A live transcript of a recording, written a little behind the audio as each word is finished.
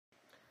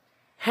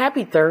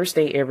Happy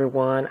Thursday,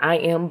 everyone. I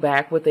am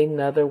back with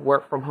another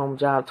work from home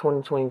job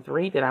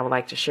 2023 that I would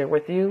like to share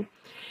with you.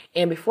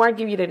 And before I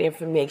give you that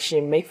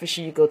information, make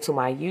sure you go to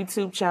my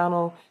YouTube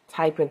channel,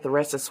 type in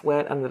Theresa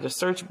Sweat under the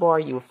search bar.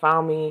 You will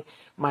find me.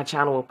 My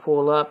channel will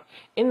pull up.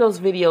 In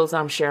those videos,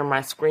 I'm sharing my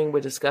screen. We're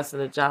discussing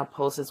the job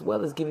posts as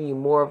well as giving you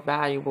more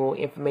valuable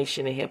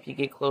information to help you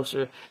get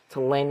closer to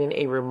landing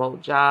a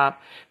remote job.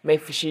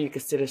 Make sure you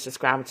consider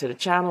subscribing to the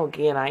channel.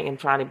 Again, I am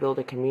trying to build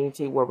a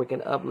community where we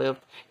can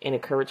uplift and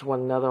encourage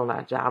one another on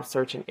our job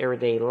search and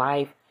everyday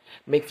life.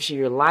 Make sure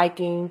you're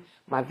liking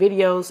my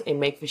videos and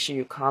make sure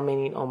you're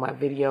commenting on my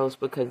videos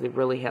because it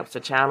really helps the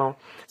channel.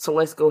 So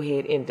let's go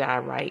ahead and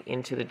dive right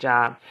into the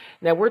job.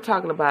 Now we're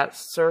talking about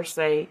Circe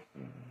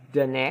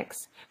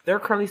Danex. They're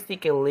currently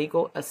seeking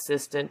legal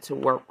assistant to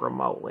work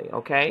remotely,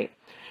 okay?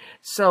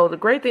 So the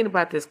great thing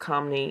about this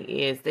company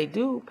is they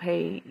do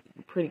pay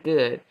pretty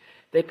good.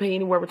 They pay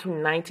anywhere between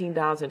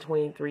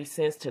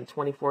 $19.23 to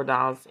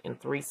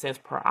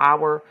 $24.03 per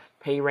hour.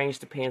 Pay range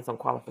depends on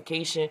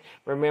qualification.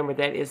 Remember,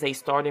 that is a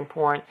starting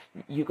point.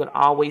 You can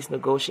always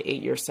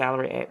negotiate your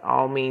salary at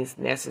all means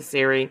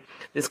necessary.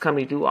 This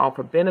company do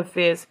offer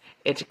benefits,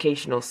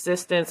 educational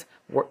assistance,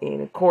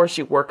 and of course,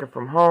 you're working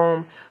from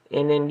home.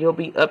 And then you'll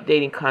be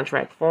updating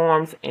contract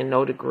forms and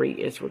no degree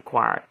is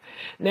required.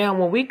 Now,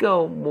 when we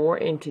go more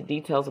into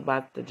details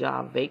about the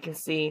job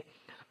vacancy,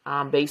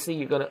 basically,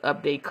 you're going to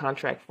update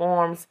contract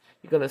forms.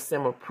 You're going to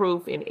assemble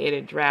proof and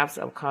edit drafts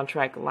of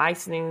contract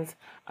licensings,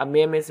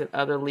 amendments, and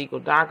other legal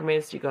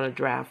documents. You're going to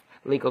draft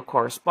legal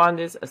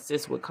correspondence,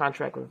 assist with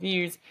contract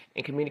reviews,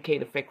 and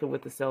communicate effectively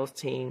with the sales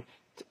team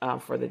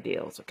for the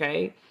deals,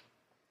 okay?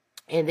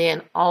 And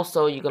then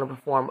also you're going to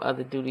perform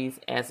other duties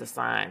as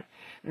assigned.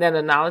 Now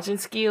the knowledge and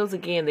skills,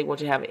 again, they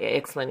want you to have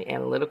excellent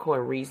analytical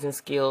and reasoning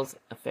skills,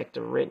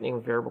 effective written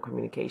and verbal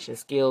communication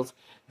skills,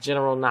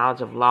 general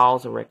knowledge of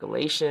laws and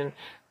regulation,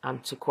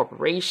 to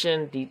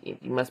corporation. You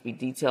must be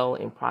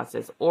detailed in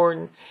process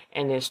order,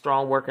 and then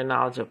strong working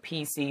knowledge of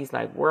PCs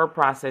like word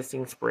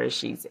processing,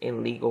 spreadsheets,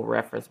 and legal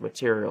reference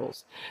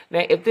materials.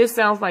 Now, if this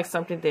sounds like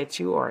something that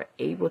you are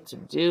able to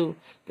do,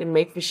 then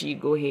make sure you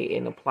go ahead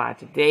and apply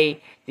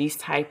today. These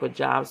type of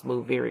jobs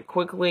move very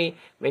quickly.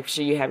 Make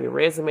sure you have your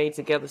resume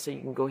together so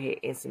you can go ahead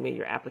and submit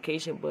your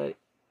application. But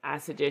I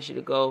suggest you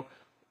to go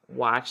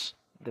watch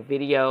the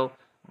video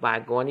by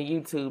going to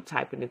YouTube,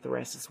 typing in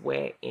Theresa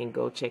Sweat, and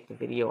go check the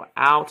video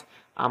out.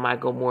 I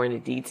go more into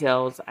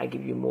details. I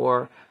give you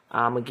more,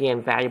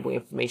 again, valuable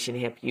information to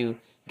help you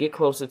get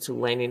closer to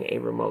landing a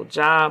remote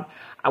job.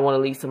 I want to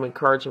leave some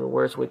encouragement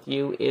words with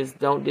you is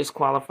don't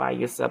disqualify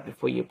yourself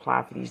before you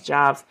apply for these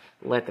jobs.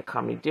 Let the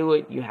company do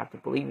it. You have to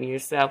believe in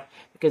yourself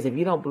because if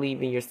you don't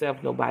believe in yourself,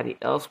 nobody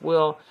else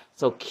will.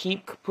 So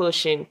keep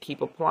pushing,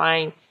 keep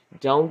applying.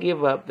 Don't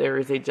give up. There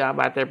is a job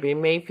out there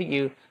being made for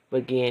you. But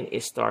again,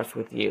 it starts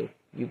with you.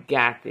 You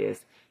got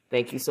this.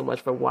 Thank you so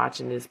much for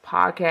watching this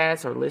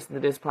podcast or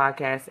listening to this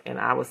podcast, and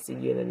I will see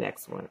you in the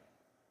next one.